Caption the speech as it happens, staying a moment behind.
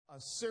A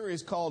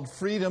series called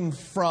Freedom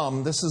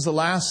From. This is the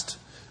last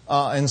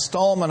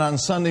installment on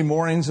Sunday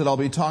mornings that I'll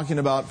be talking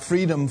about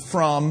freedom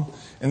from,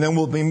 and then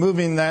we'll be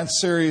moving that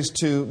series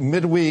to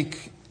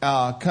midweek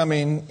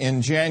coming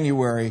in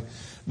January.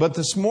 But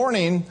this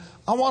morning,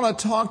 I want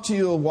to talk to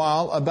you a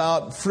while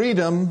about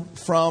freedom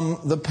from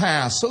the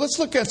past. So let's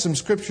look at some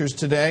scriptures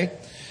today.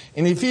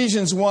 In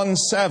Ephesians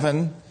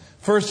 1:7,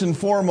 first and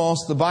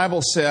foremost, the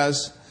Bible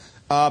says,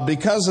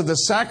 because of the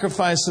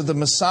sacrifice of the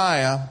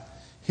Messiah,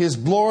 His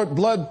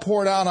blood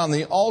poured out on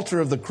the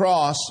altar of the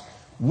cross,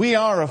 we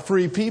are a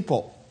free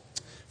people,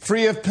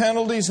 free of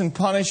penalties and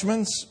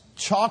punishments,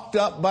 chalked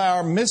up by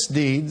our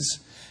misdeeds,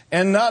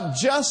 and not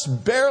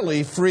just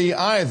barely free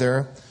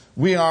either,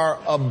 we are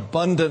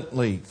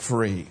abundantly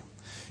free.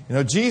 You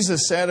know,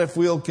 Jesus said if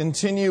we'll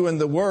continue in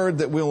the Word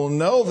that we will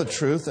know the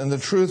truth, and the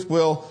truth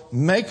will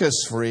make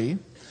us free.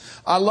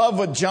 I love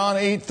what John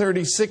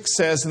 8:36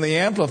 says in the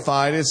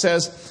Amplified. It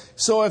says,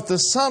 so if the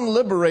Son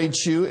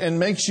liberates you and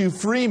makes you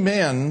free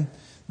men,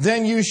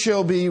 then you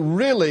shall be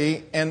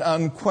really and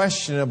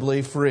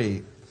unquestionably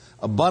free.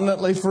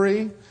 Abundantly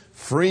free,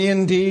 free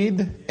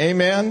indeed,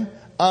 amen,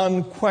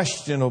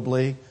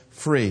 unquestionably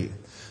free.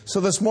 So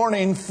this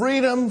morning,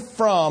 freedom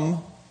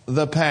from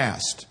the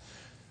past.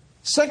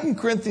 2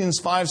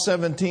 Corinthians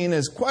 5:17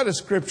 is quite a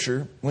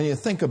scripture when you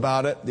think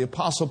about it. The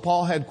Apostle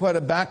Paul had quite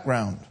a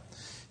background.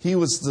 He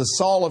was the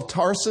Saul of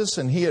Tarsus,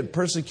 and he had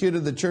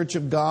persecuted the church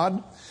of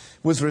God,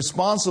 was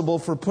responsible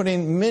for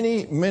putting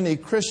many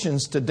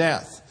Christians to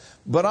death.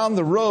 But on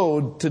the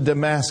road to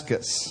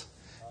Damascus,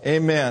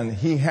 amen,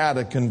 he had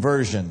a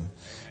conversion.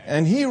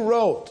 And he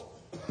wrote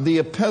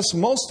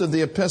most of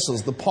the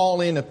epistles, the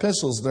Pauline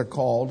epistles they're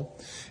called.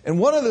 And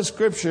one of the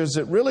scriptures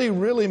that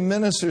really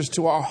ministers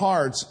to our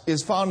hearts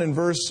is found in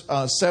verse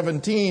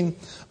 17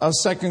 of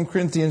 2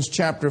 Corinthians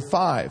chapter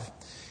 5.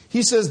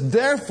 He says,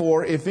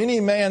 therefore, if any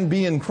man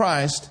be in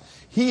Christ,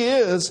 he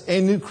is a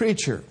new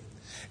creature,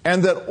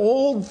 and that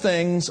old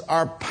things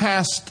are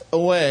passed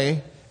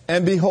away,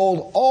 and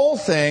behold, all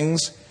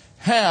things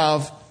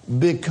have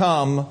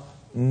become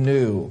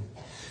new.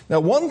 Now,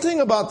 one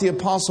thing about the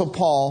Apostle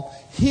Paul,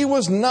 he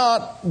was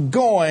not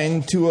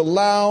going to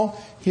allow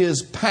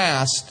his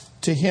past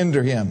to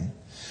hinder him.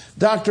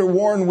 Dr.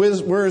 Warren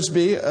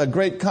Wiersbe, a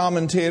great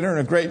commentator and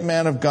a great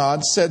man of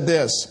God, said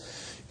this: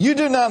 you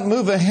do not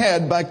move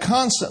ahead by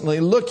constantly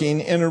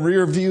looking in a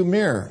rearview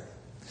mirror.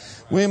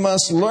 We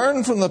must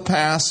learn from the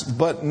past,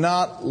 but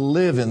not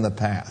live in the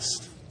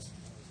past.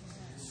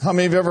 How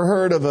many of you ever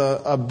heard of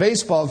a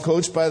baseball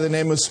coach by the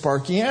name of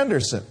Sparky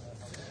Anderson?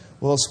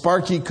 Well,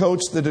 Sparky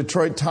coached the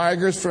Detroit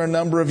Tigers for a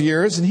number of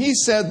years, and he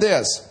said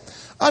this: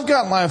 I've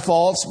got my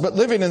faults, but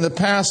living in the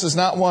past is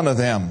not one of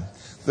them.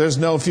 There's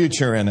no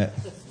future in it.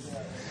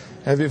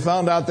 Have you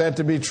found out that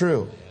to be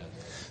true?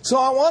 So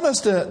I want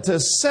us to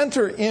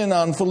center in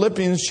on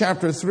Philippians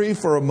chapter 3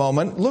 for a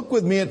moment. Look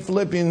with me at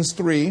Philippians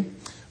 3,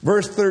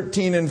 verse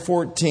 13 and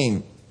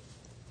 14.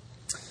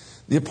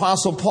 The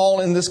Apostle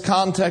Paul in this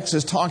context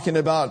is talking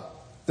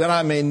about that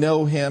I may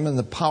know Him and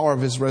the power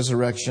of His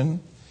resurrection.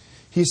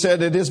 He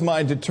said, it is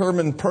my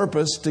determined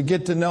purpose to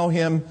get to know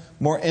Him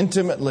more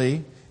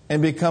intimately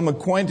and become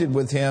acquainted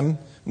with Him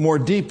more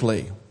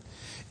deeply.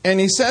 And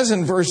he says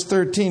in verse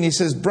 13, he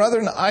says,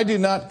 brethren, I do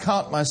not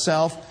count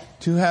myself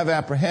to have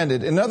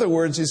apprehended. In other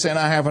words, he's saying,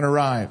 I haven't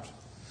arrived.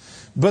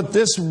 But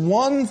this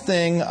one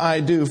thing I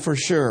do for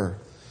sure,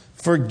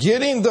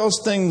 forgetting those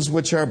things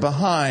which are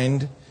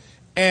behind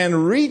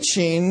and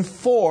reaching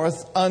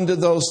forth unto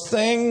those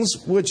things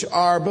which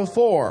are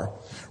before.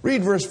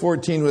 Read verse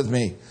 14 with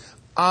me.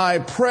 I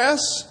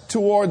press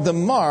toward the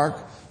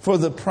mark for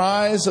the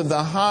prize of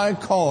the high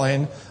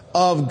calling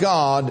of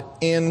God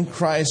in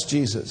Christ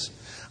Jesus.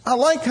 I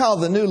like how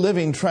the New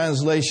Living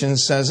Translation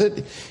says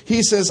it.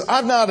 He says,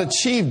 I've not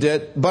achieved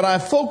it, but I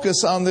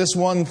focus on this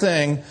one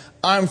thing.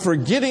 I'm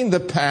forgetting the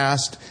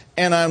past,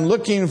 and I'm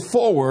looking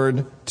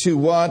forward to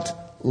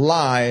what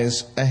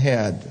lies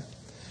ahead.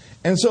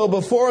 And so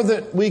before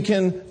that we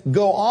can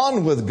go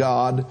on with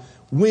God,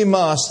 we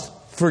must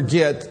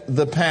forget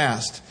the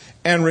past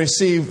and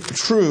receive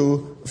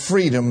true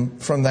freedom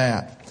from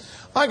that.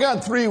 I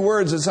got 3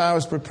 words as I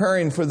was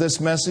preparing for this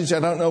message. I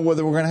don't know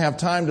whether we're going to have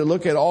time to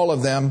look at all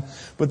of them.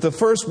 But the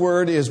first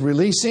word is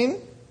releasing.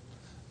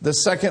 The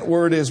second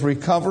word is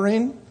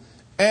recovering.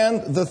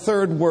 And the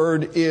third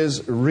word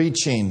is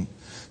reaching.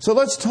 So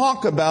let's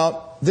talk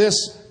about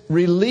this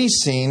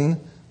releasing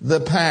the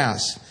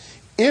past.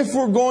 If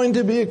we're going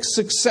to be a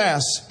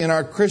success in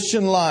our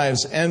Christian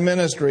lives and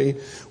ministry,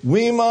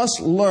 we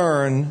must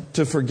learn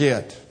to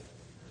forget.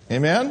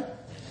 Amen?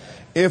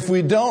 If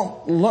we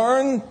don't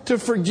learn to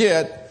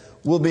forget,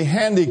 we'll be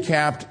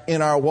handicapped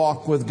in our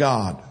walk with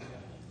God.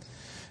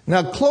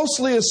 Now,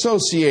 closely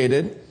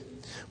associated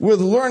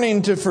with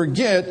learning to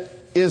forget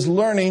is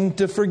learning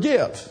to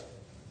forgive.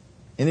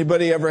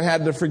 Anybody ever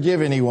had to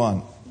forgive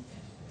anyone?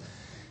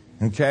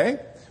 Okay?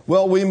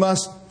 Well, we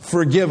must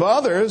forgive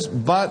others,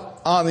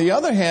 but on the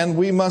other hand,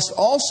 we must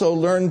also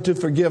learn to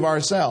forgive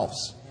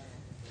ourselves.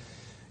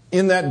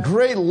 In that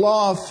great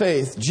law of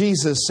faith,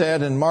 Jesus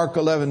said in Mark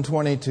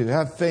 11:22,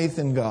 have faith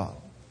in God.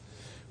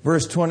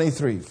 Verse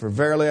 23, for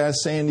verily I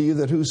say unto you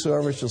that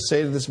whosoever shall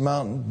say to this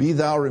mountain, be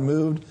thou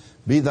removed,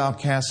 be thou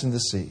cast into the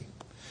sea,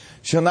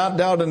 shall not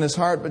doubt in his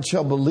heart, but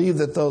shall believe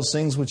that those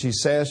things which he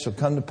saith shall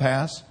come to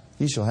pass,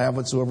 he shall have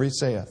whatsoever he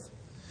saith.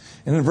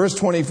 And in verse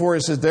 24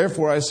 it says,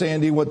 therefore I say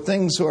unto you, what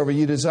things soever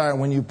you desire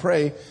when you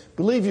pray,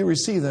 believe you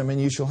receive them,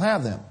 and you shall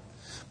have them.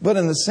 But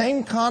in the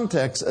same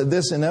context of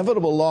this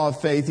inevitable law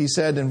of faith, he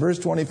said in verse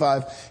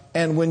 25,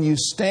 and when you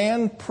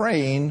stand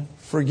praying,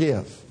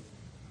 forgive.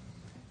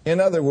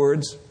 In other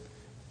words,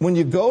 when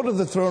you go to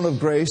the throne of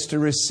grace to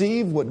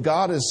receive what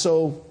God has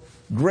so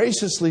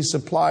graciously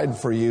supplied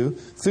for you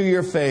through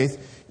your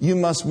faith, you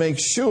must make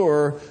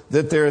sure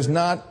that there is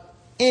not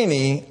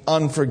any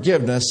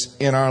unforgiveness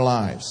in our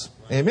lives.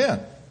 Amen.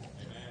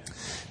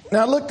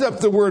 Now, I looked up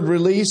the word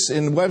release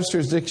in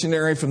Webster's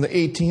dictionary from the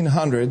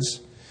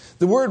 1800s.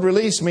 The word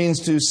release means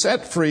to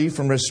set free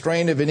from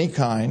restraint of any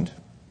kind,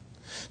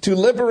 to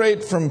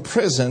liberate from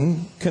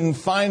prison,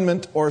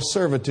 confinement, or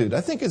servitude.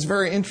 I think it's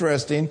very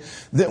interesting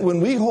that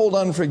when we hold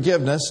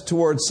unforgiveness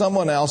towards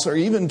someone else or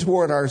even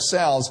toward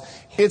ourselves,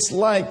 it's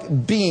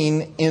like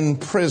being in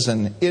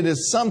prison. It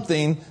is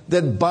something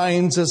that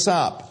binds us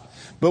up.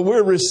 But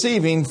we're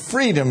receiving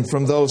freedom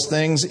from those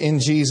things in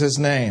Jesus'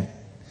 name.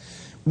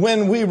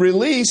 When we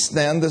release,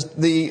 then,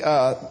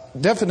 the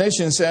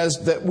definition says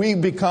that we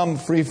become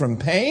free from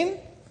pain,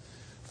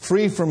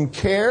 free from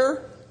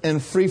care,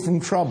 and free from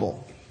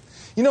trouble.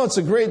 You know, it's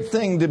a great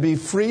thing to be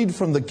freed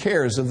from the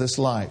cares of this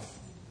life.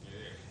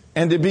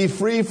 And to be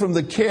free from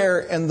the care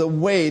and the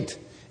weight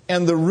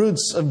and the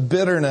roots of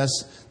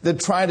bitterness that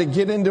try to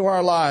get into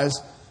our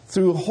lives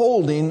through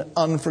holding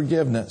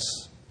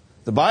unforgiveness.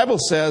 The Bible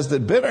says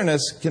that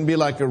bitterness can be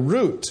like a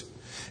root.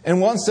 And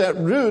once that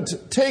root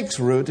takes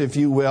root, if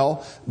you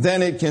will,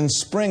 then it can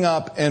spring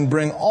up and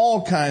bring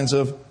all kinds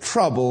of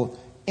trouble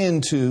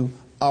into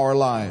our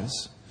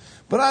lives.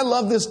 But I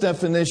love this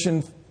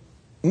definition,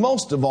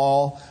 most of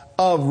all,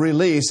 of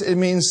release. It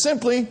means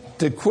simply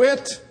to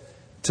quit,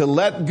 to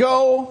let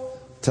go,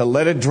 to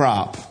let it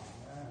drop.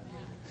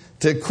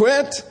 To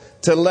quit,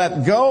 to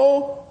let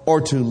go,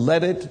 or to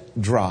let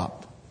it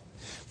drop.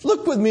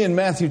 Look with me in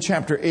Matthew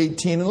chapter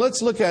 18, and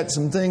let's look at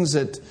some things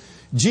that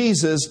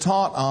Jesus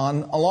taught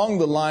on along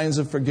the lines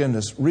of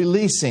forgiveness.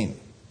 Releasing.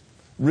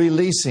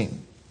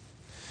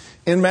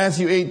 In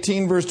Matthew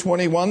 18, verse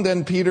 21,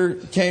 then Peter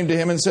came to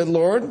him and said,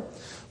 Lord,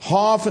 how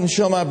often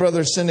shall my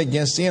brother sin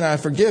against thee, and I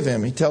forgive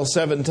him? He tells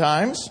 7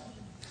 times.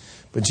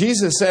 But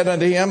Jesus said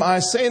unto him, I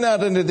say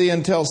not unto thee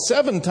until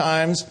 7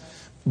 times,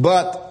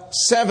 but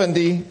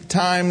 70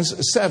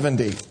 times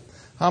 70.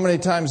 How many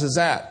times is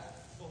that?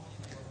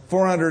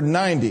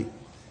 490.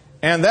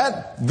 And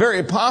that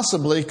very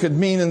possibly could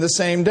mean in the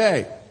same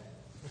day.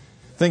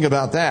 Think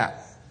about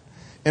that.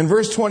 In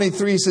verse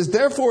 23 he says,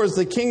 therefore is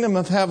the kingdom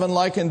of heaven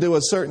like unto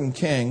a certain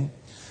king,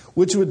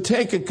 which would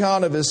take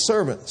account of his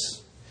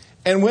servants.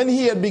 And when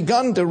he had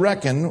begun to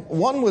reckon,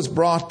 one was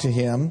brought to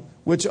him,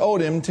 which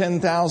owed him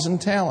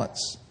 10,000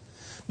 talents.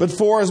 But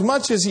for as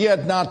much as he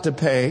had not to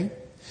pay,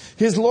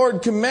 his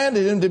Lord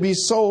commanded him to be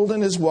sold,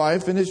 and his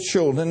wife, and his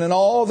children, and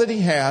all that he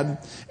had,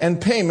 and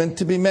payment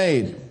to be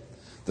made.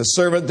 The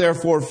servant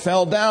therefore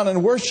fell down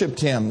and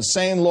worshipped him,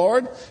 saying,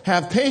 Lord,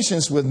 have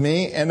patience with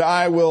me, and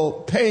I will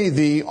pay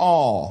thee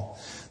all.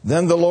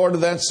 Then the Lord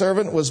of that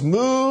servant was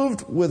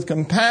moved with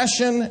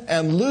compassion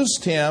and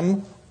loosed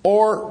him,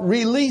 or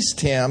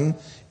released him,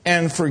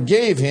 and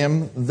forgave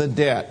him the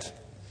debt.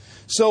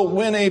 So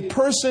when a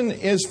person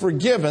is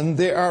forgiven,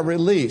 they are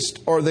released,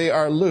 or they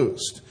are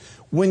loosed.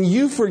 When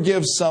you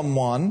forgive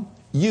someone,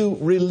 you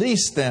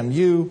release them,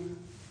 you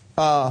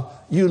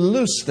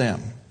loose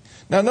them.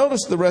 Now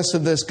notice the rest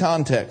of this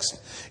context.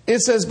 It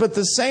says, but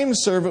the same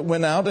servant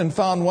went out and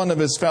found one of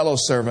his fellow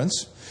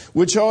servants,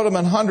 which owed him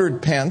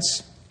 100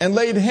 pence, and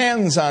laid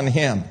hands on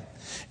him,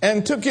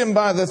 and took him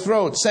by the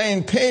throat,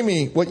 saying, pay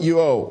me what you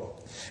owe.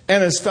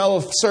 And his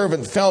fellow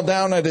servant fell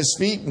down at his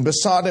feet and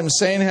besought him,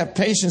 saying, have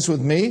patience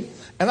with me,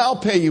 and I'll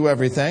pay you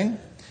everything.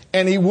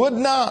 And he would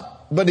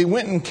not, but he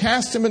went and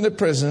cast him into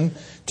prison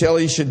till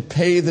he should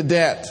pay the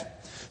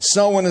debt.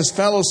 So when his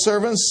fellow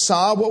servants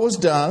saw what was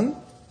done,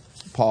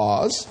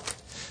 pause,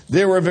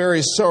 they were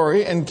very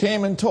sorry, and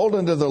came and told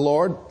unto the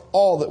Lord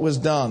all that was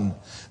done.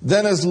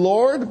 Then his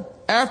Lord,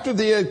 after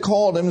they had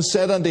called him,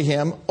 said unto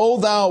him, O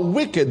thou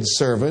wicked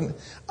servant,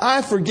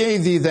 I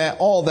forgave thee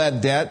all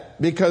that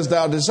debt, because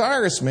thou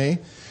desirest me.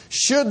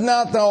 Should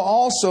not thou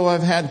also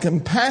have had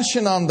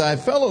compassion on thy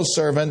fellow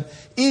servant,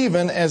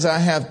 even as I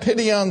have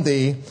pity on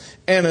thee?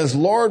 And his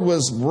Lord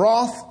was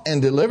wroth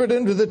and delivered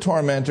him to the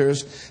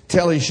tormentors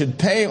till he should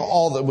pay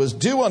all that was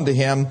due unto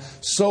him.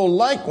 So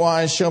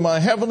likewise shall my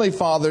heavenly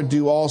Father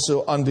do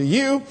also unto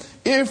you,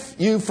 if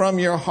you from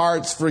your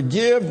hearts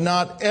forgive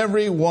not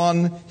every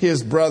one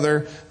his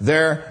brother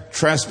their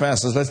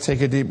trespasses. Let's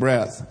take a deep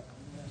breath.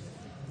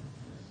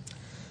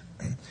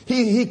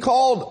 He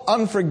called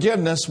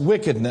unforgiveness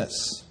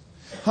wickedness.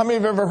 How many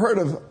have ever heard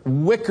of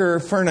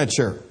wicker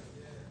furniture?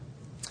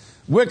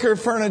 Wicker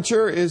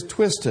furniture is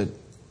twisted.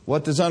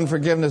 What does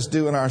unforgiveness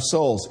do in our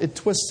souls? It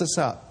twists us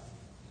up.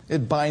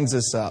 It binds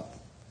us up.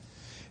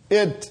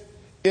 It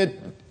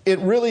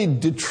really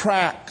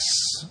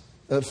detracts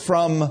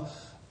from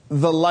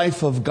the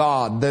life of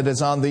God that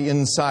is on the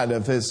inside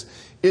of us.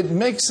 It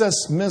makes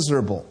us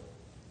miserable.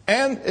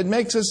 And it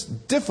makes us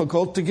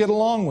difficult to get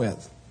along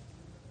with.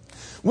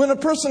 When a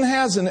person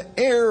has an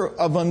air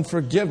of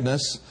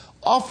unforgiveness,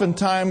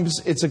 oftentimes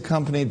it's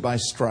accompanied by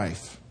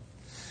strife.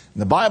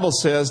 The Bible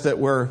says that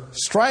where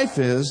strife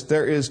is,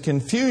 there is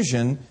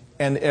confusion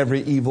and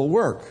every evil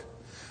work.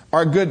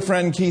 Our good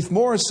friend Keith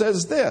Moore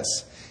says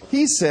this.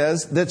 He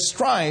says that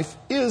strife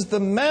is the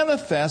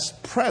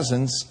manifest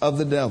presence of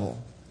the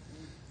devil.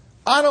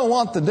 I don't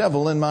want the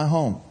devil in my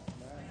home.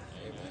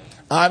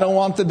 I don't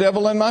want the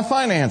devil in my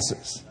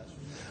finances.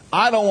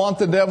 I don't want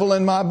the devil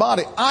in my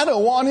body. I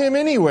don't want him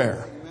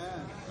anywhere.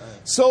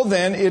 So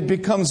then it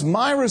becomes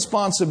my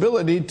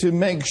responsibility to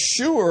make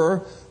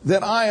sure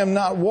that I am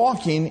not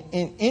walking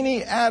in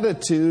any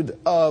attitude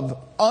of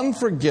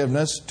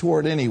unforgiveness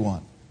toward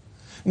anyone.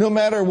 No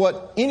matter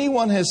what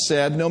anyone has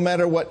said, no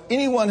matter what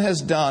anyone has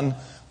done,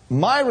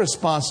 my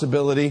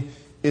responsibility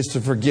is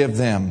to forgive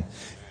them.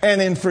 And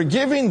in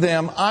forgiving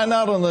them, I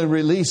not only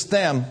release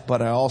them,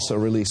 but I also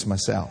release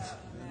myself.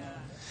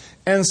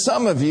 And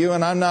some of you,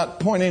 and I'm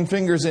not pointing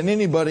fingers at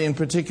anybody in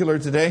particular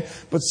today,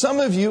 but some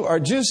of you are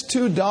just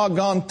too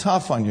doggone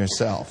tough on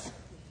yourself.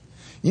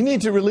 You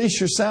need to release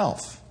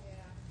yourself.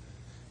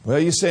 Well,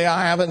 you say,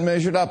 I haven't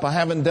measured up. I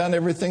haven't done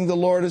everything the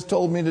Lord has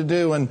told me to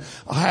do. And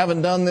I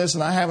haven't done this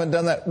and I haven't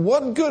done that.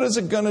 What good is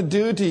it going to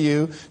do to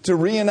you to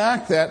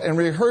reenact that and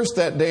rehearse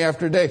that day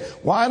after day?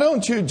 Why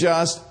don't you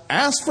just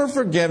ask for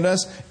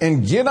forgiveness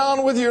and get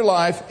on with your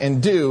life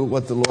and do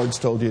what the Lord's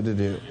told you to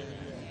do?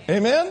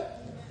 Amen?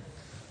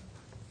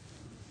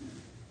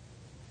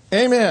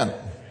 Amen.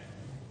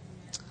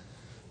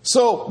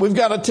 So we've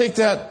got to take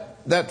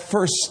that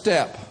first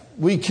step.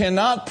 We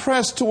cannot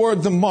press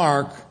toward the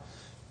mark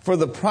for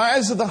the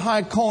prize of the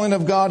high calling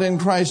of God in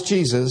Christ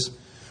Jesus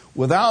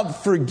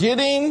without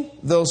forgetting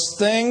those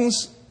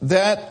things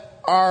that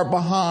are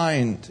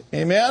behind.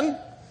 Amen?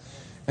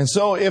 And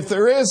so if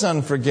there is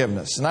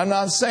unforgiveness, and I'm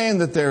not saying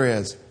that there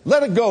is,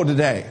 let it go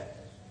today.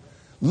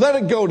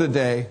 Let it go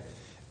today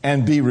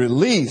and be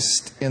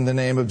released in the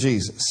name of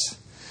Jesus.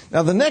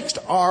 Now, the next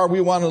R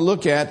we want to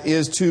look at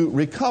is to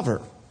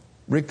recover.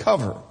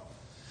 Recover.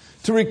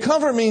 To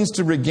recover means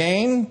to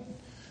regain,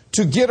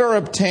 to get or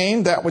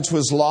obtain that which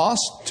was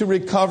lost, to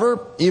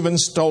recover even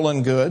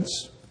stolen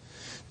goods,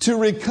 to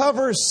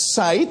recover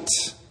sight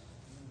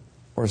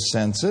or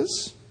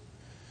senses,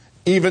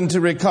 even to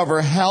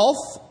recover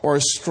health or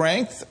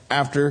strength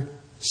after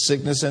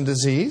sickness and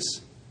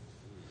disease.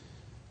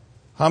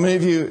 How many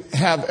of you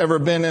have ever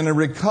been in a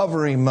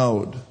recovery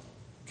mode?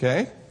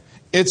 Okay?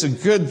 It's a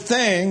good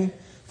thing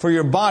for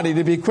your body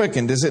to be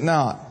quickened, is it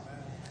not?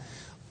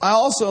 I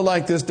also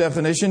like this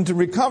definition. To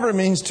recover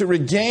means to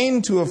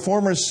regain to a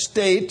former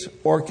state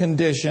or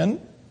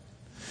condition,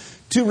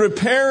 to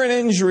repair an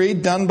injury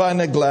done by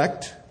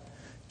neglect,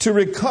 to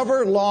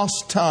recover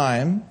lost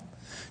time,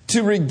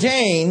 to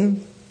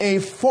regain a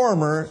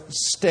former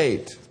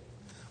state.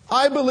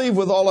 I believe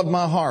with all of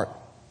my heart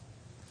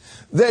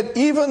that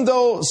even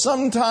though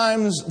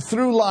sometimes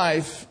through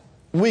life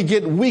we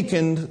get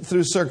weakened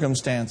through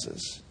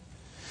circumstances,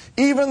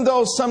 even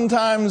though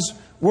sometimes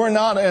we're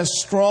not as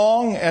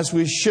strong as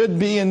we should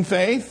be in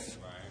faith,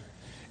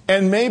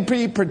 and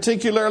maybe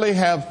particularly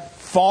have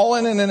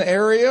fallen in an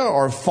area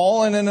or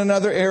fallen in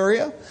another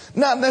area,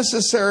 not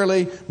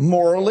necessarily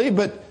morally,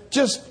 but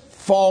just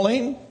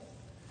falling,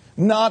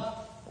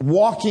 not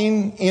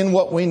walking in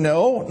what we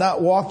know,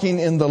 not walking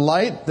in the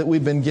light that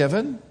we've been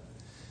given.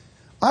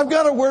 I've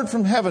got a word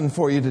from heaven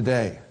for you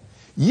today.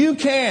 You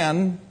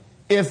can,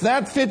 if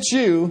that fits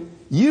you,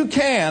 you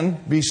can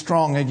be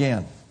strong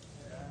again.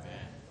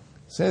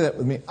 Say that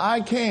with me. I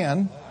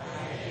can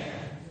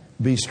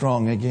be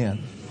strong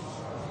again.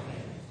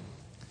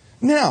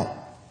 Now,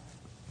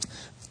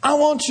 I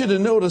want you to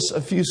notice a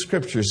few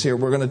scriptures here.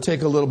 We're going to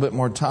take a little bit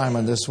more time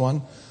on this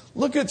one.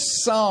 Look at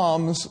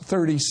Psalms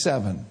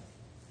 37.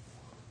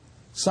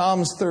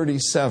 Psalms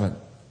 37.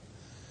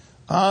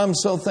 I'm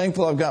so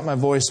thankful I've got my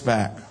voice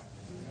back.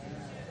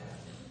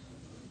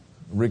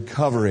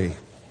 Recovery.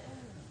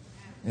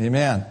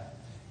 Amen.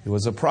 It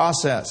was a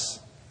process,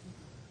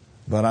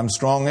 but I'm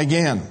strong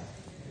again.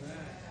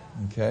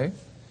 Okay?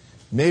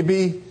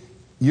 Maybe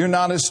you're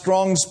not as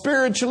strong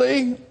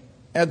spiritually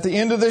at the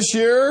end of this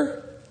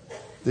year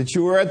that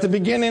you were at the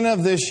beginning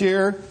of this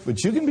year,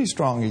 but you can be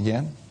strong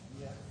again.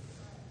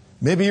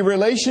 Maybe your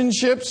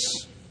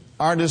relationships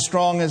aren't as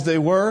strong as they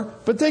were,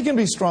 but they can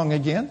be strong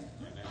again.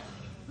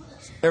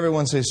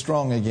 Everyone say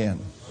strong again.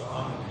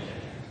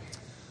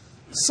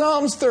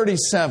 Psalms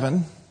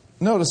 37,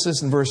 notice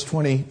this in verse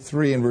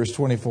 23 and verse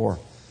 24.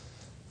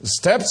 The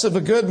steps of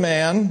a good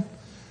man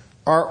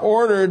are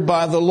ordered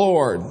by the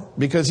Lord,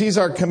 because He's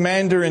our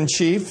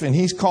commander-in-chief, and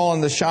He's calling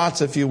the shots,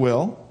 if you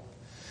will.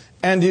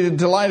 And He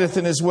delighteth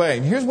in His way.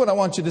 And here's what I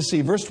want you to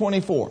see. Verse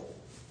 24.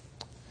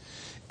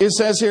 It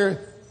says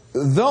here,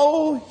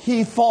 though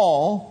he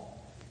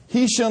fall,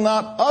 he shall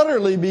not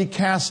utterly be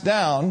cast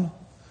down,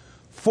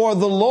 for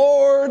the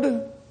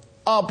Lord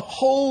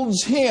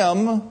upholds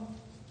him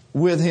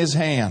with his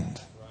hand.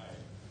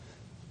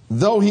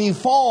 Though he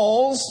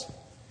falls,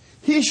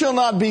 he shall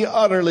not be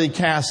utterly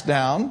cast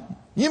down.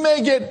 You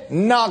may get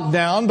knocked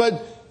down,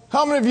 but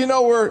how many of you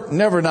know we're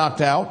never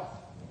knocked out?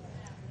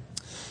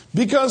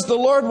 Because the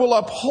Lord will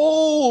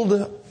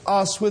uphold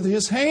us with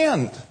his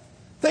hand.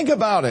 Think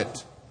about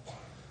it.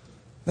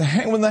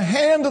 When the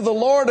hand of the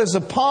Lord is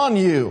upon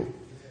you,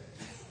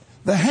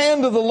 the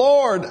hand of the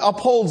Lord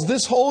upholds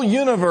this whole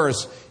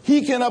universe.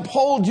 He can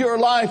uphold your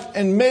life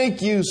and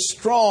make you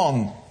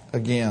strong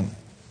again.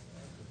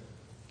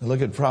 Now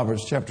look at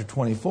Proverbs chapter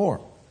 24,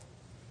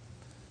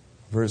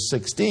 verse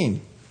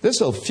 16.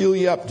 This will fuel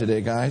you up today,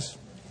 guys.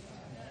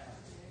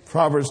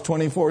 Proverbs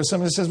 24,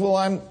 somebody says, well,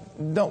 I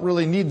don't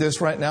really need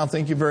this right now,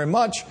 thank you very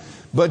much,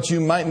 but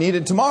you might need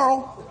it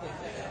tomorrow.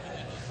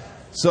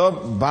 So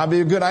it might be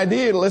a good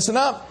idea to listen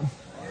up.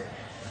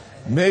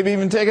 Maybe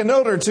even take a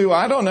note or two,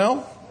 I don't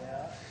know.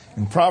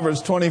 In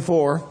Proverbs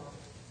 24,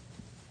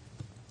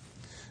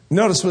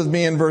 notice with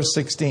me in verse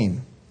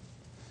 16.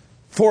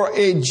 For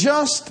a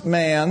just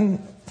man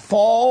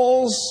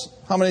falls,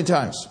 how many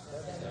times?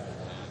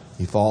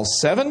 He falls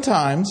 7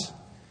 times,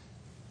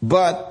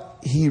 but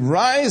he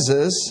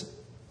rises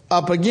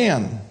up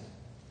again.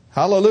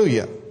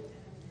 Hallelujah.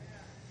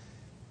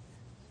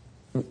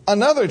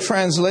 Another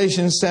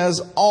translation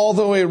says,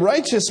 although a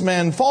righteous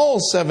man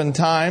falls 7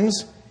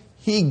 times,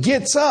 he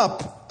gets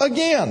up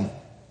again.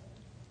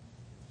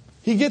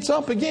 He gets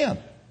up again.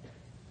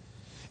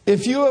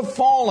 If you have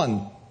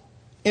fallen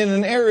in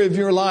an area of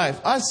your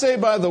life, I say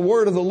by the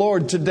word of the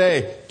Lord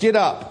today, get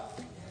up.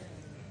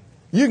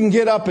 You can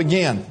get up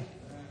again.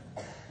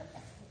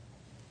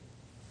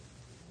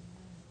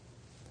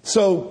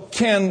 So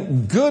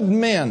can good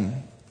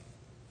men,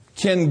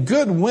 can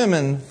good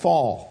women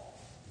fall?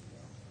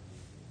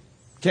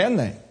 Can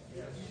they?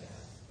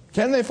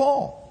 Can they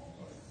fall?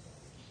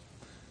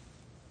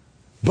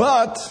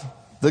 But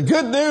the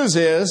good news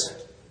is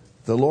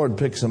the Lord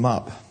picks them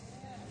up.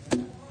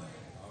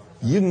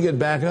 You can get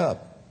back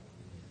up.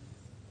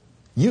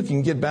 You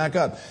can get back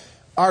up.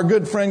 Our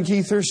good friend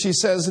Keither, she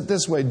says it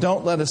this way,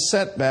 don't let a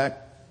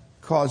setback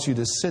cause you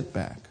to sit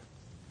back.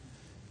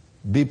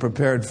 Be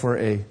prepared for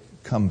a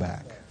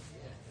comeback.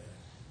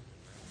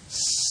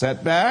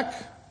 Setback,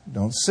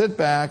 don't sit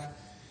back.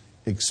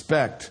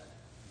 Expect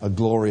a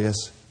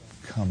glorious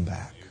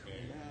comeback.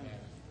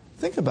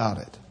 Think about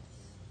it.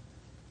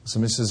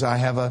 Somebody says, I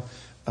have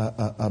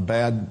a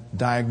bad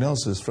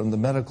diagnosis from the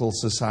medical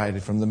society,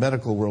 from the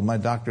medical world. My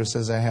doctor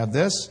says I have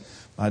this.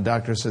 My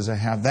doctor says I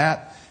have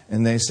that.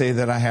 And they say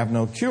that I have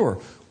no cure.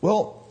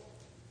 Well,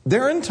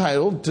 they're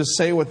entitled to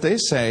say what they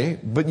say,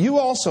 but you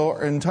also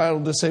are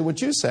entitled to say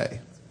what you say.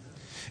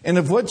 And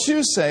if what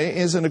you say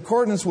is in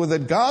accordance with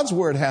what God's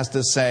Word has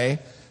to say,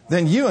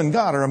 then you and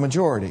God are a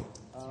majority.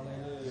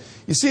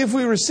 You see, if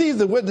we receive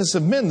the witness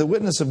of men, the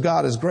witness of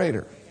God is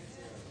greater.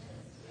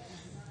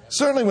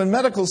 Certainly when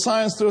medical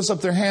science throws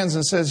up their hands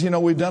and says,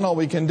 we've done all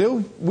we can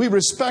do, we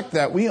respect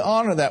that. We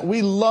honor that.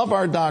 We love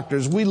our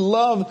doctors. We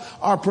love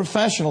our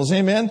professionals.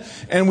 Amen?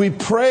 And we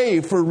pray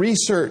for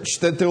research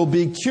that there will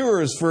be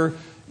cures for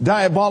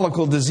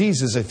diabolical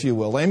diseases, if you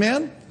will.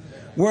 Amen?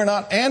 We're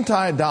not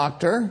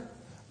anti-doctor,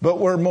 but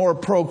we're more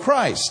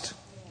pro-Christ.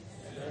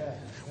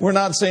 We're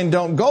not saying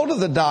don't go to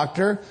the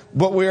doctor,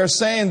 but we are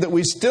saying that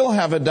we still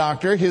have a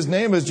doctor. His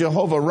name is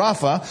Jehovah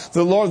Rapha,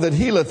 the Lord that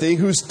healeth thee,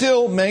 who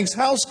still makes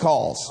house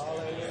calls.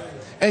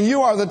 And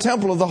you are the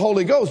temple of the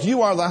Holy Ghost.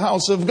 You are the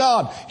house of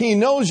God. He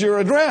knows your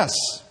address.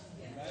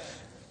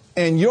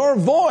 And your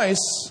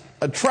voice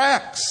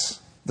attracts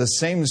the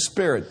same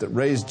Spirit that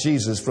raised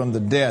Jesus from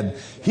the dead.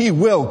 He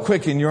will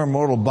quicken your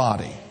mortal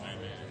body.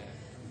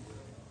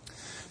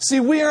 See,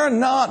 we are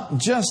not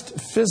just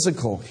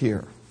physical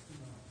here.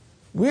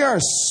 We are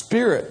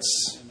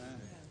spirits.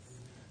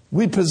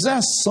 We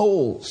possess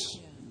souls.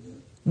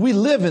 We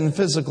live in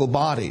physical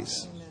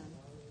bodies.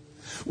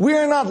 We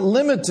are not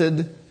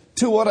limited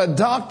to what a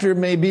doctor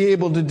may be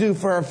able to do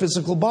for our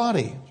physical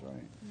body.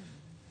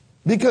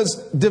 Because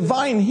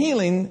divine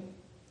healing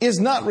is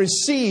not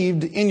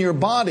received in your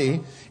body,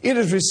 it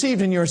is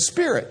received in your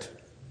spirit.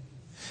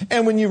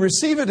 And when you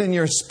receive it in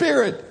your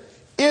spirit,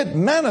 it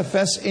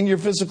manifests in your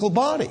physical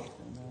body.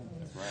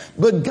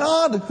 But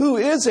God, who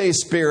is a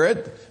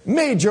spirit,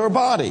 made your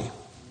body.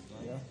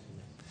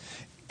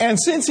 And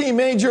since He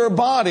made your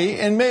body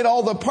and made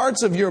all the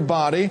parts of your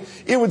body,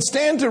 it would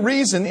stand to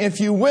reason, if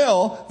you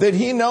will, that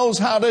He knows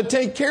how to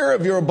take care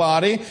of your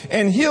body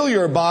and heal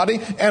your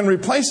body and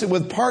replace it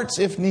with parts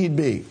if need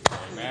be.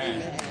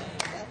 Amen.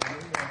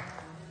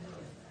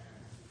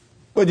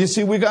 But you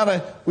see, we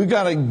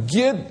gotta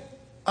get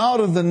out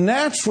of the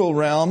natural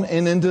realm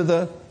and into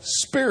the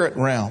spirit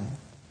realm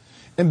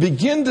and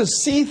begin to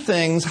see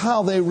things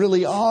how they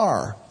really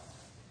are.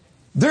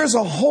 There's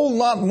a whole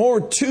lot more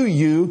to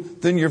you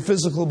than your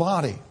physical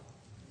body.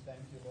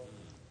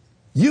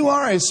 You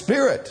are a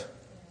spirit.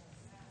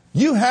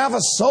 You have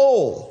a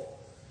soul.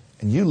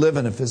 and you live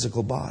in a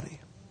physical body,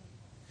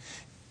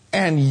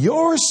 and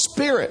your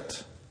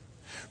spirit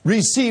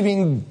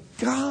receiving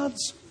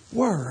God's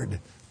Word,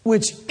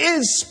 which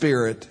is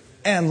spirit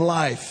and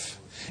life,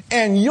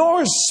 and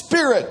your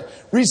spirit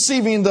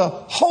receiving the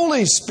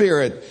Holy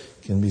Spirit,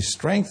 can be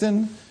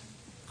strengthened,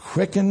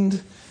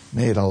 quickened,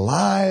 made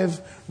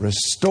alive,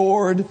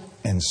 restored,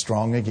 and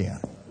strong again.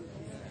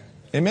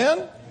 Amen?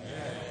 Amen?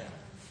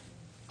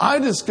 I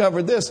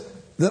discovered this,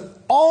 that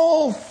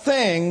all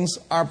things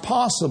are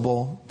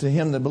possible to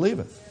him that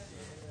believeth.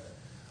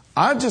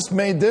 I've just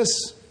made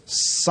this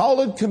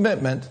solid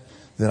commitment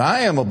that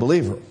I am a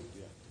believer.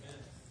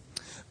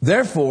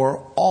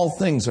 Therefore, all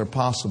things are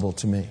possible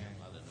to me.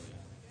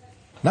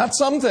 Not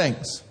some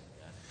things.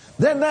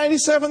 That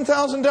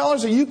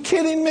 $97,000, are you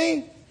kidding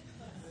me?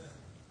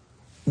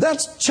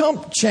 That's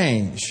chump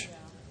change.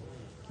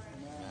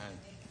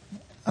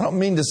 I don't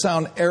mean to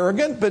sound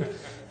arrogant, but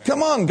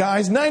come on,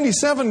 guys,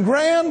 97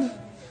 grand?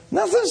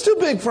 Nothing's too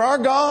big for our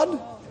God.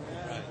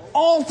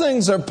 All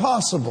things are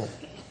possible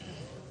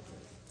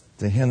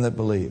to him that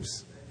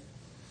believes.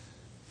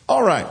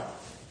 All right.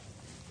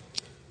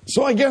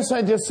 So I guess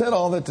I just said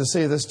all that to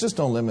say this. Just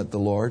don't limit the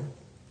Lord.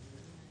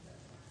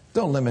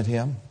 Don't limit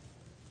him.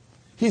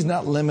 He's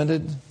not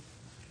limited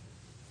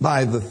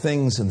by the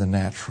things in the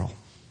natural.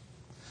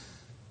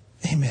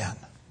 Amen.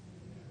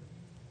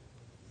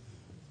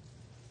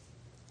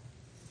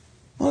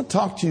 I want to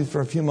talk to you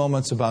for a few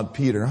moments about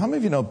Peter. How many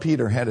of you know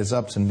Peter had his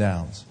ups and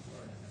downs?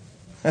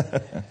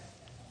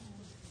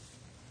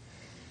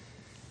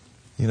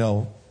 You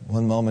know,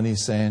 one moment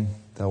he's saying,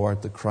 "Thou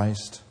art the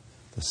Christ,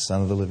 the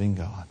Son of the living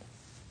God."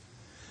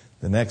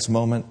 The next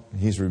moment,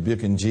 he's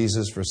rebuking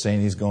Jesus for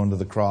saying he's going to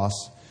the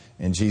cross.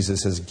 And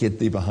Jesus says, "Get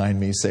thee behind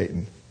me,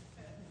 Satan."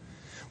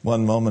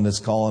 One moment it's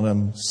calling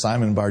him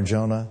Simon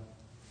Bar-Jonah.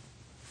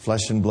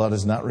 Flesh and blood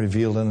is not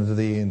revealed unto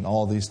thee, and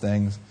all these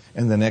things.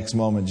 And the next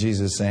moment,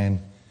 Jesus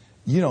saying,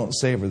 "You don't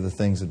savor the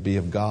things that be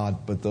of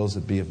God, but those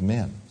that be of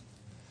men."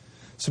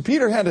 So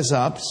Peter had his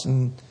ups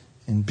and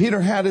Peter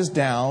had his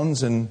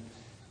downs. And,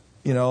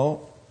 you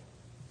know,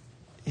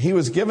 he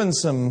was given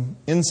some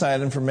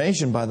inside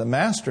information by the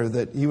master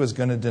that he was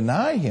going to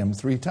deny him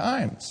 3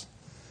 times.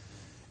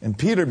 And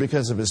Peter,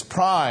 because of his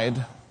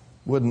pride,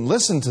 wouldn't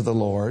listen to the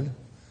Lord.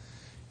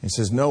 He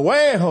says, "No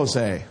way,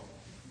 Jose."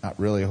 Not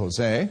really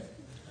Jose.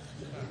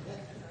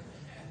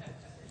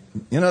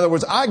 In other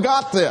words, I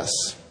got this.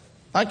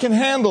 I can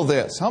handle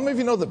this. How many of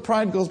you know that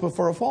pride goes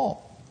before a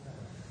fall?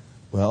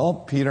 Well,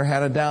 Peter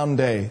had a down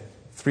day.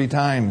 3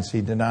 times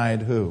he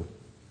denied who?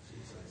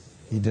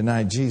 He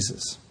denied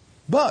Jesus.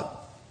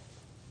 But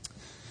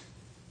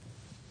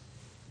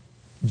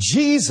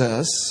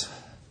Jesus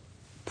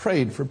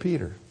prayed for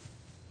Peter.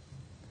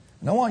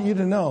 And I want you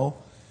to know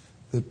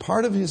that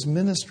part of his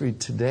ministry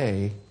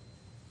today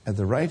at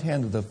the right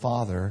hand of the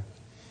Father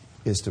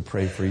is to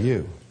pray for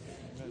you.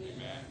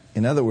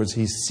 In other words,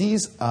 he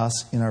sees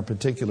us in our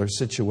particular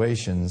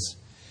situations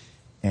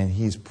and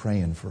he's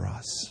praying for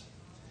us.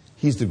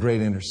 He's the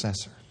great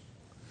intercessor.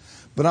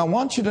 But I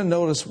want you to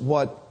notice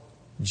what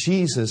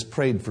Jesus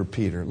prayed for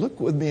Peter. Look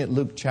with me at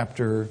Luke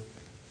chapter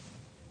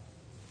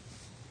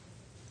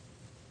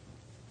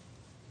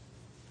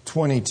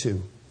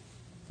 22.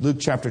 Luke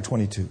chapter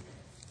 22.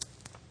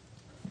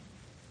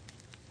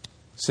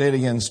 Say it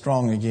again,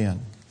 strong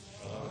again.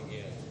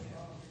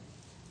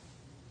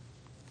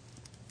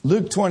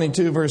 Luke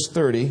 22, verse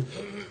 30.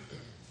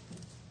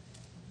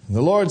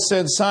 The Lord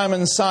said,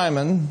 "Simon,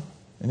 Simon,"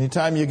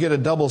 anytime you get a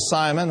double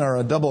Simon or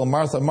a double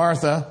Martha,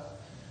 Martha,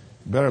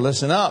 you better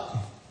listen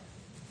up.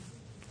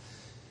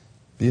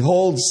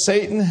 "Behold,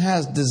 Satan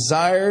has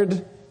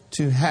desired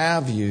to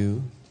have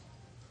you,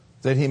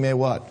 that he may"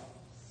 what?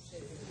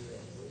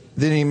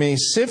 "That he may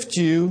sift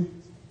you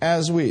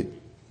as wheat."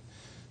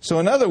 So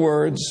in other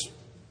words,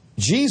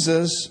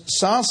 Jesus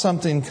saw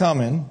something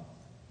coming,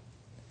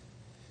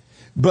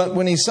 but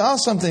when he saw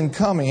something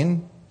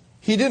coming,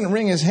 he didn't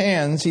wring his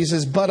hands. He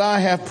says, "But I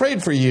have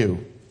prayed for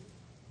you."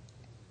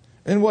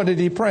 And what did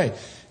he pray?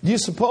 Do you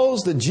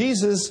suppose that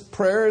Jesus'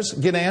 prayers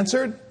get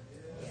answered?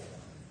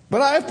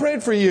 "But I have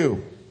prayed for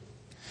you,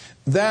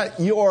 that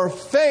your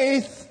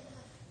faith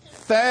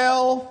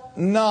fail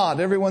not."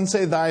 Everyone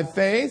say, "Thy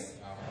faith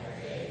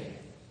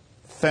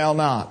fail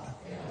not."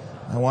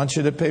 I want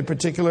you to pay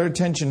particular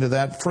attention to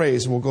that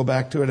phrase. We'll go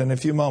back to it in a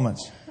few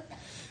moments.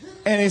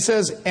 And he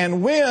says,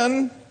 "And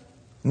when,"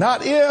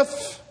 not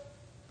if,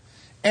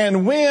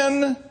 "and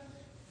when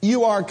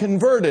you are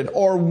converted,"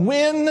 or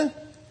when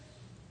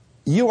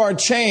you are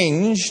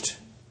changed,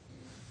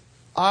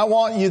 "I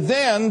want you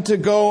then to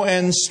go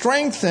and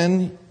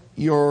strengthen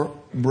your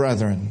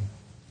brethren."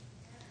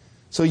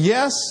 So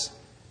yes,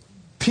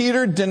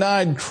 Peter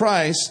denied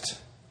Christ,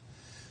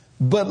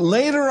 but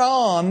later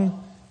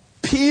on,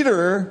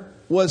 Peter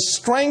was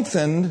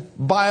strengthened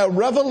by a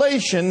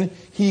revelation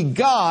he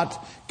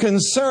got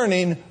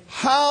concerning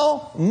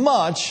how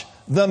much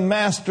the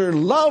Master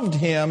loved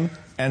him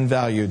and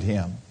valued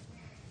him.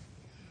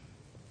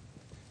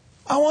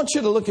 I want you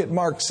to look at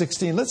Mark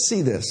 16. Let's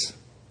see this.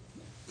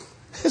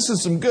 This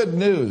is some good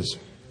news.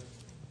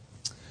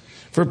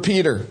 for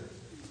Peter.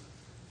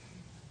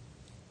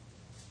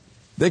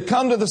 They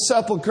come to the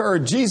sepulcher.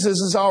 Jesus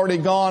is already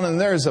gone,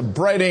 and there's a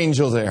bright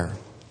angel there,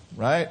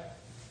 right?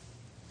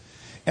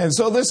 And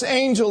so this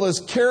angel is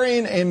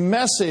carrying a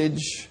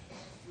message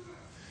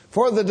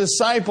for the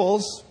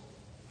disciples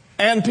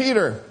and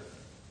Peter.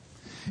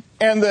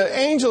 And the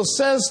angel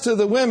says to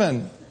the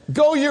women,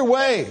 "Go your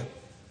way.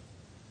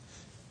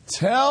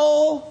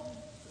 Tell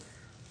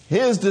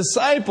his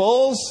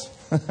disciples,"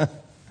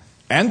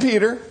 and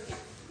Peter,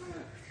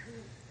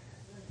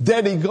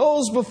 "that he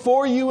goes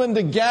before you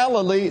into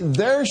Galilee.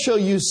 There shall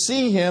you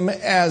see him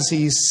as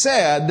he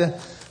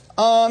said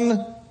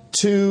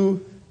unto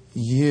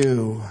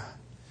you."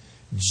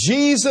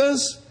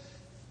 Jesus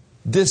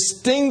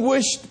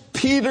distinguished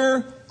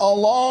Peter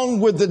along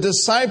with the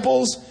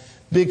disciples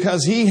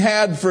because he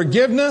had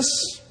forgiveness,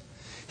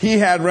 he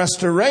had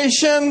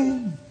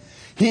restoration,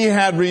 he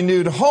had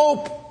renewed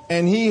hope,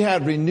 and he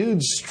had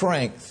renewed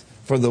strength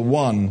for the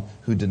one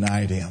who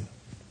denied him.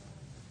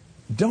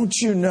 Don't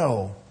you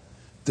know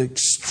the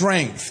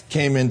strength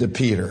came into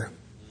Peter?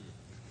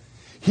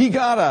 He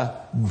got a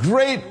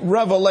great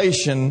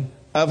revelation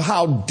of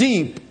how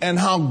deep and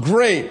how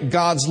great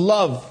God's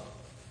love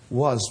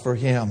was for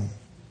him.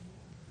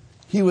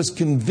 He was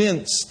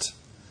convinced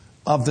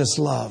of this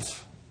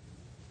love.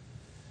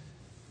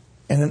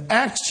 And in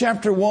Acts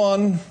chapter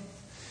 1,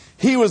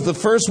 he was the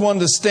first one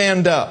to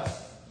stand up.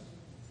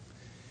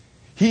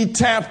 He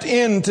tapped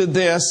into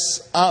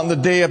this on the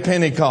day of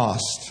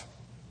Pentecost.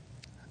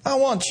 I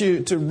want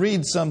you to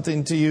read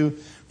something to you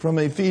from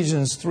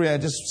Ephesians 3. I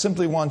just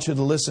simply want you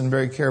to listen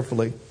very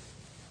carefully,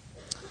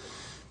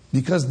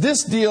 because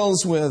this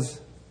deals with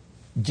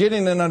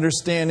getting an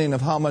understanding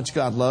of how much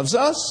God loves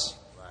us.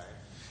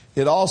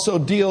 It also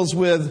deals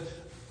with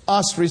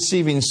us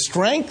receiving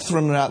strength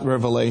from that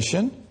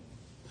revelation.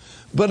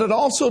 But it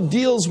also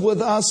deals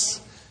with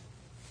us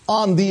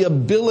on the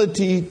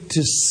ability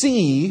to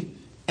see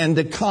and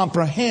to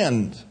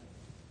comprehend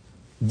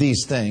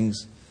these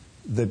things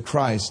that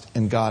Christ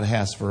and God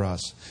has for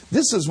us.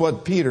 This is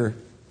what Peter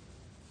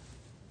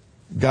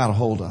got a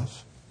hold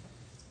of.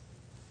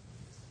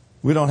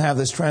 We don't have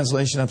this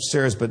translation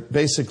upstairs, but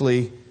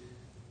basically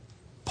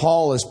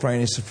Paul is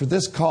praying. He said, "For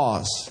this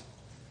cause,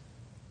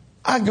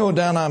 I go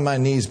down on my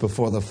knees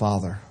before the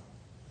Father,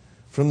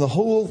 from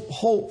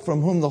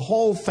whom the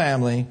whole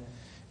family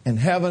in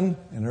heaven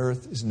and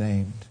earth is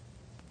named,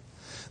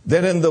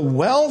 that in the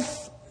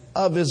wealth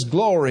of his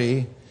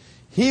glory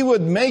he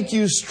would make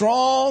you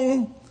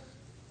strong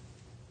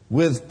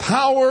with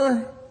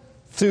power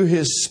through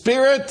his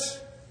Spirit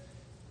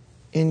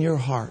in your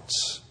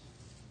hearts."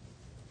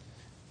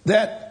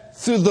 That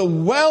through the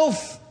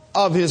wealth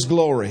of his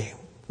glory.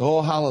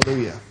 Oh,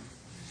 hallelujah.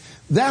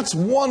 That's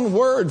one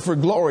word for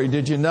glory.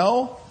 Did you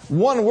know?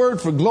 One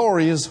word for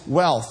glory is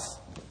wealth.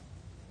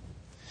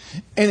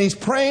 And he's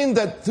praying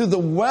that through the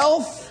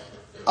wealth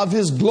of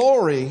his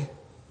glory,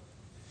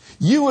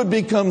 you would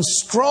become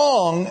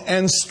strong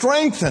and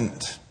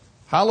strengthened.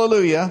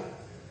 Hallelujah.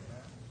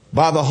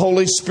 By the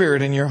Holy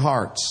Spirit in your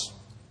hearts.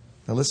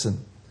 Now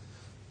listen.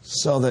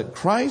 So that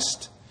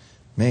Christ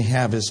may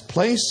have his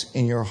place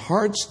in your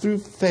hearts through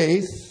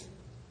faith,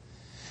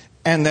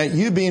 and that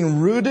you, being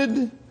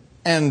rooted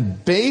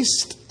and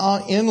based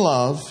in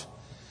love,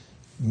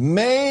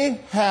 may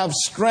have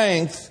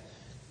strength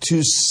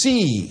to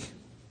see.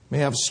 May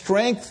have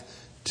strength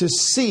to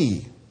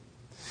see.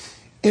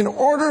 In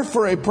order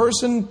for a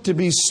person to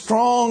be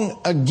strong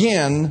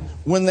again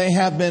when they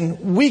have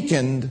been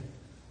weakened,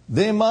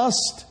 they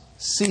must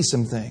see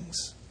some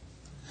things.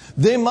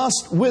 They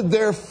must, with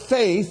their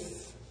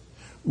faith,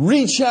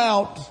 reach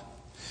out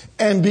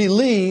and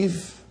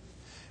believe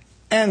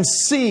and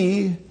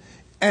see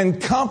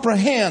and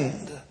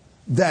comprehend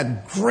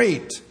that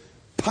great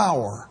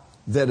power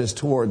that is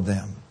toward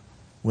them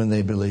when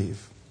they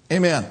believe.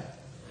 Amen.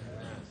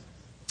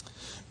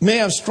 May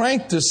have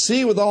strength to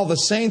see with all the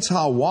saints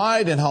how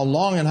wide and how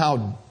long and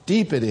how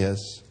deep it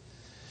is,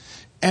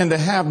 and to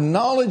have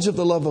knowledge of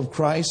the love of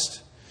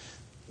Christ,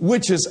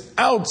 which is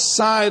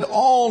outside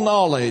all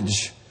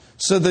knowledge,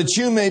 so that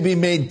you may be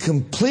made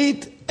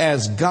complete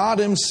as God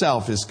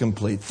himself is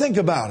complete. Think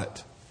about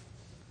it.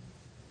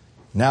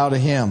 Now to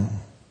him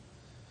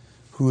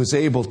who is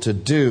able to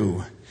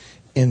do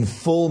in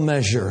full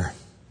measure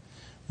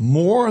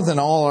more than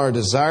all our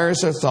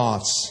desires or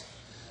thoughts,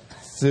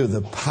 through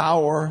the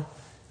power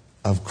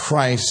of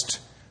Christ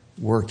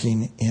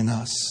working in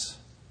us.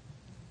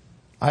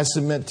 I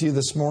submit to you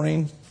this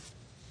morning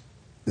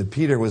that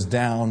Peter was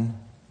down,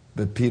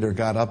 but Peter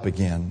got up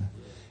again.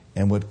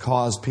 And what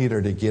caused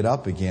Peter to get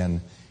up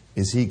again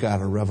is he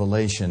got a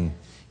revelation.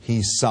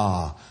 He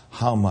saw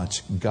how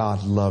much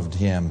God loved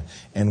him.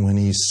 And when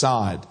he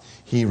saw it,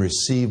 he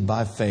received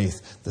by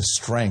faith the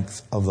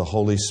strength of the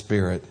Holy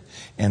Spirit.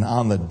 And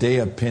on the day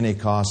of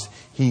Pentecost,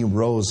 he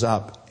rose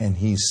up and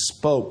he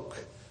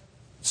spoke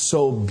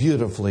so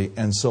beautifully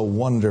and so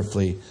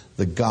wonderfully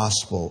the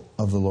gospel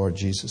of the Lord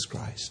Jesus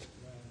Christ.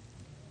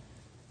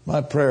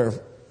 My prayer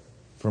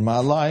for my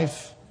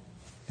life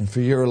and for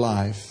your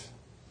life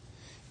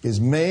is,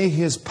 may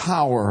his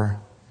power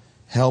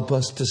Help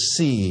us to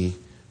see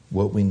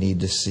what we need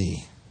to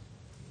see.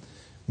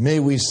 May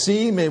we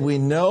see, may we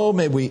know,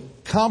 may we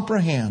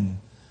comprehend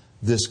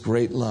this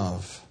great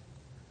love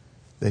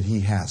that He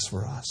has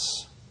for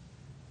us.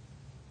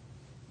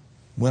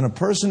 When a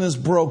person is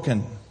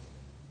broken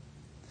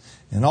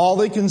and all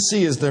they can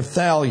see is their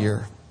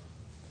failure,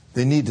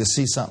 they need to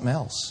see something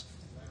else.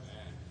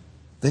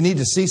 They need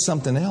to see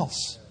something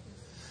else.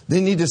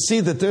 They need to see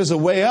that there's a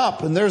way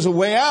up and there's a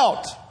way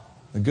out.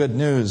 The good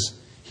news,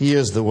 He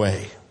is the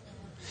way.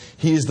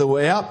 He's the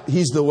way up.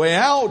 He's the way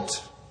out.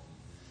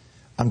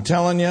 I'm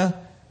telling you,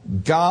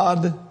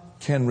 God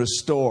can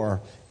restore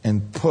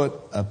and put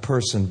a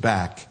person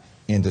back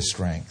into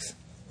strength.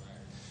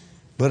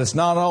 But it's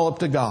not all up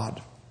to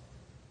God.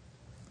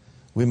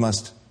 We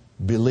must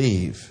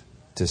believe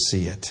to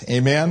see it.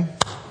 Amen?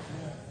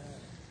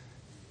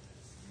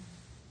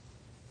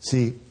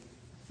 See,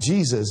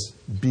 Jesus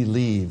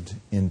believed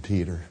in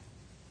Peter.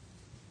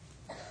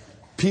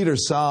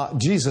 Jesus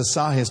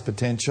saw his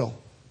potential.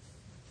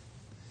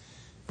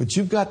 But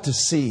you've got to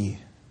see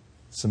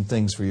some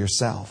things for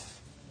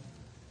yourself.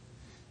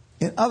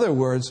 In other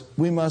words,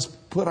 we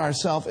must put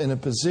ourselves in a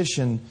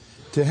position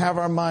to have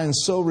our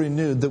minds so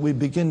renewed that we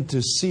begin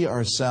to see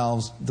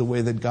ourselves the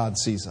way that God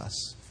sees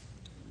us.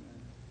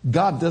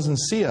 God doesn't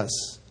see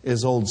us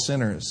as old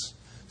sinners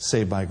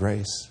saved by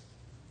grace.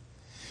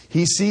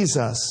 He sees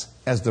us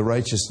as the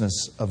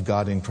righteousness of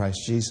God in Christ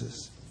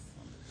Jesus.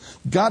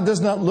 God does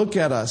not look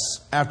at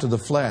us after the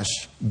flesh.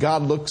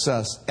 God looks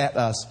at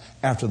us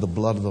after the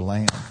blood of the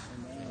Lamb.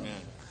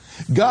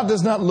 God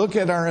does not look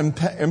at our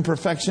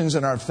imperfections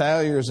and our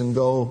failures and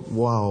go,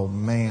 wow,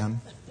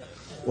 man,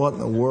 what in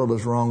the world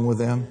is wrong with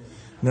them?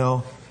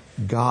 No,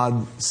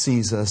 God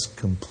sees us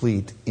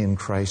complete in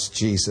Christ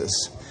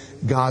Jesus.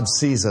 God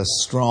sees us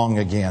strong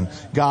again.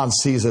 God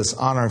sees us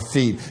on our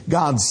feet.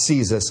 God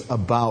sees us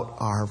about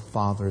our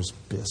Father's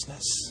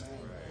business.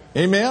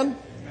 Amen?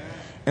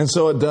 And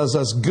so it does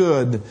us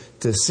good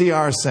to see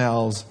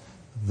ourselves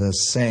the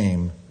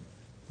same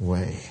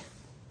way.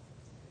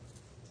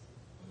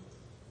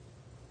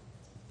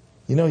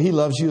 You know, He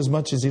loves you as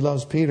much as He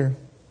loves Peter.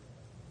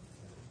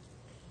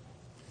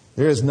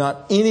 There is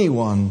not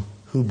anyone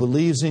who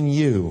believes in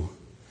you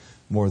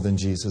more than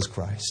Jesus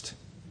Christ.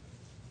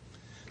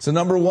 So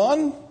number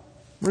 1,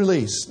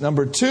 release.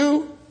 Number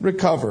 2,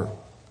 recover.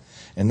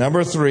 And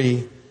number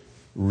 3,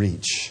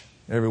 reach.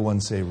 Everyone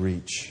say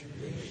reach.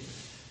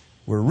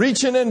 We're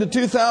reaching into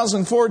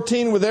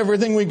 2014 with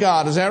everything we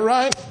got. Is that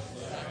right?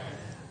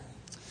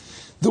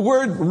 The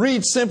word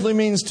reach simply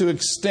means to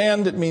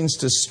extend. It means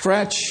to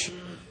stretch.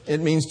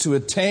 It means to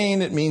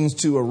attain. It means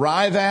to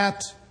arrive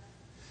at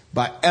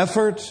by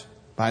effort,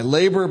 by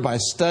labor, by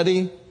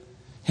study.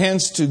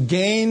 Hence, to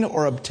gain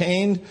or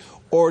obtain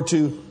or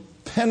to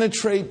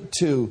penetrate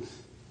to.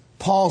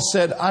 Paul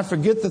said, I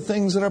forget the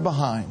things that are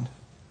behind.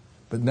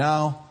 But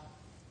now,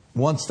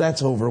 once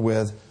that's over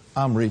with,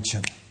 I'm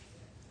reaching.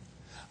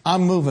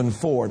 I'm moving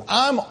forward.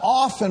 I'm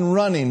off and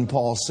running,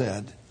 Paul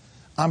said.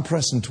 I'm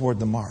pressing toward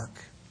the mark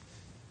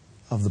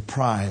of the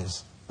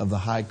prize of the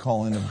high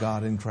calling of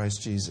God in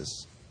Christ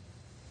Jesus.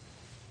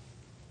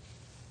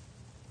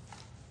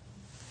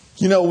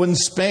 You know, when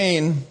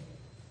Spain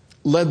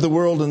led the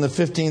world in the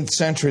 15th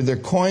century, their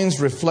coins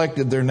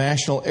reflected their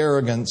national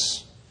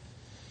arrogance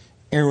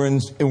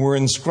and were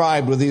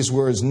inscribed with these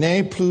words,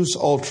 Ne plus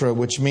ultra,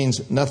 which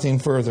means nothing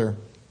further.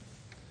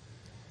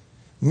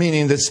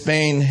 Meaning that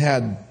Spain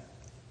had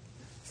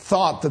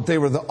thought that they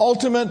were the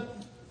ultimate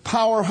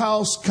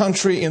powerhouse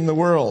country in the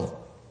world.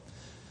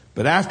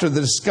 But after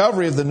the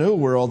discovery of the New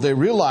World, they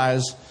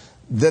realized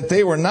that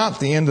they were not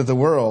the end of the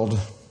world.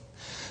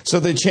 So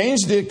they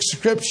changed the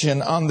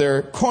inscription on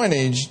their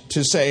coinage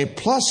to say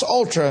plus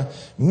ultra,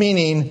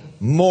 meaning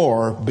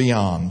more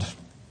beyond.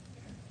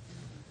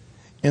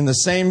 In the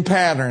same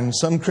pattern,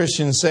 some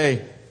Christians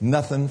say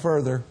nothing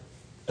further.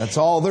 That's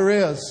all there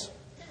is.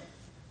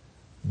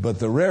 But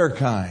the rare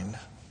kind,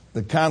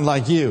 the kind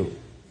like you,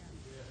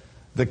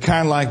 the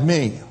kind like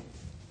me,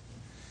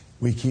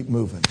 we keep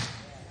moving.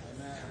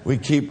 We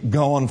keep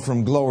going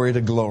from glory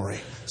to glory,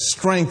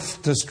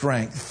 strength to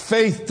strength,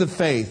 faith to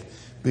faith,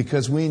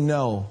 because we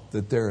know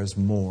that there is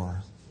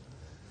more.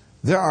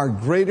 There are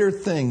greater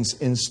things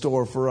in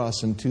store for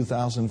us in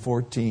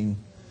 2014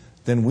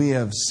 than we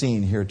have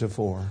seen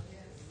heretofore.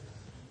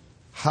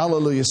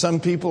 Hallelujah. Some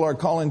people are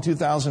calling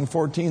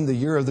 2014 the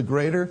year of the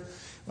greater.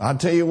 I'll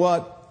tell you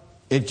what,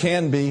 it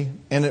can be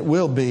and it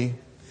will be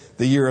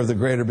the year of the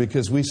greater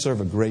because we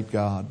serve a great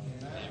God.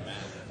 Amen.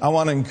 I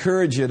want to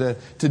encourage you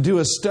to do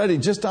a study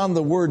just on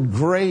the word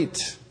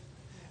great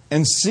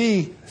and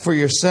see for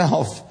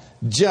yourself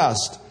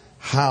just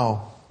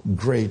how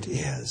great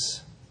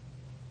is.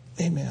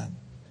 Amen.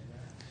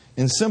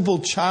 In simple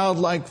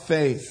childlike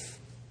faith,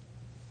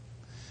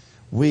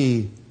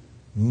 we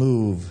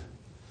move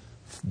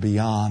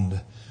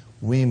beyond.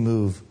 We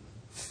move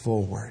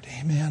forward.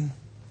 Amen.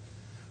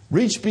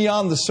 Reach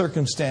beyond the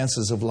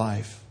circumstances of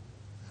life.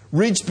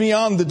 Reach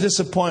beyond the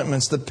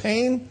disappointments, the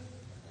pain,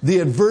 the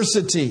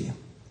adversity.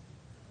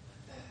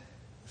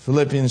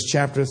 Philippians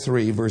chapter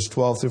 3, verse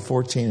 12 through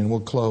 14, and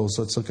we'll close.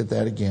 Let's look at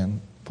that again.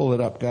 Pull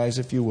it up, guys,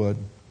 if you would.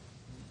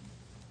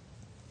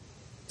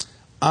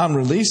 I'm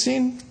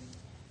releasing,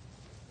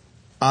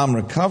 I'm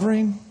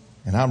recovering,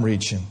 and I'm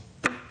reaching.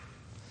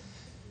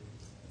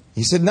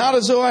 He said, not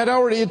as though I'd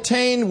already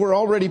attained, we're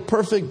already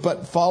perfect,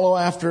 but follow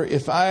after,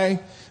 if I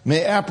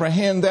may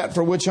apprehend that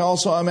for which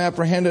also I'm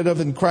apprehended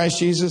of in Christ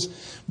Jesus.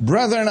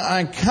 Brethren,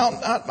 I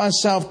count not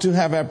myself to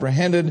have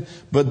apprehended,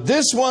 but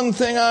this one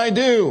thing I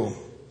do,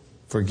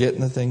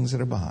 forgetting the things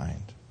that are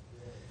behind,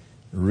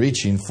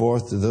 reaching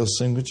forth to those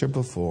things which are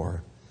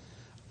before,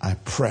 I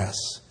press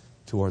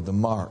toward the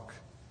mark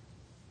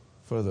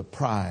for the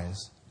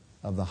prize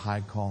of the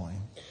high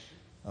calling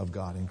of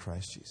God in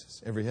Christ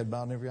Jesus. Every head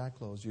bowed and every eye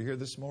closed. You're here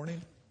this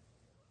morning?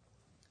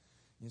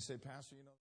 You say, Pastor, you know...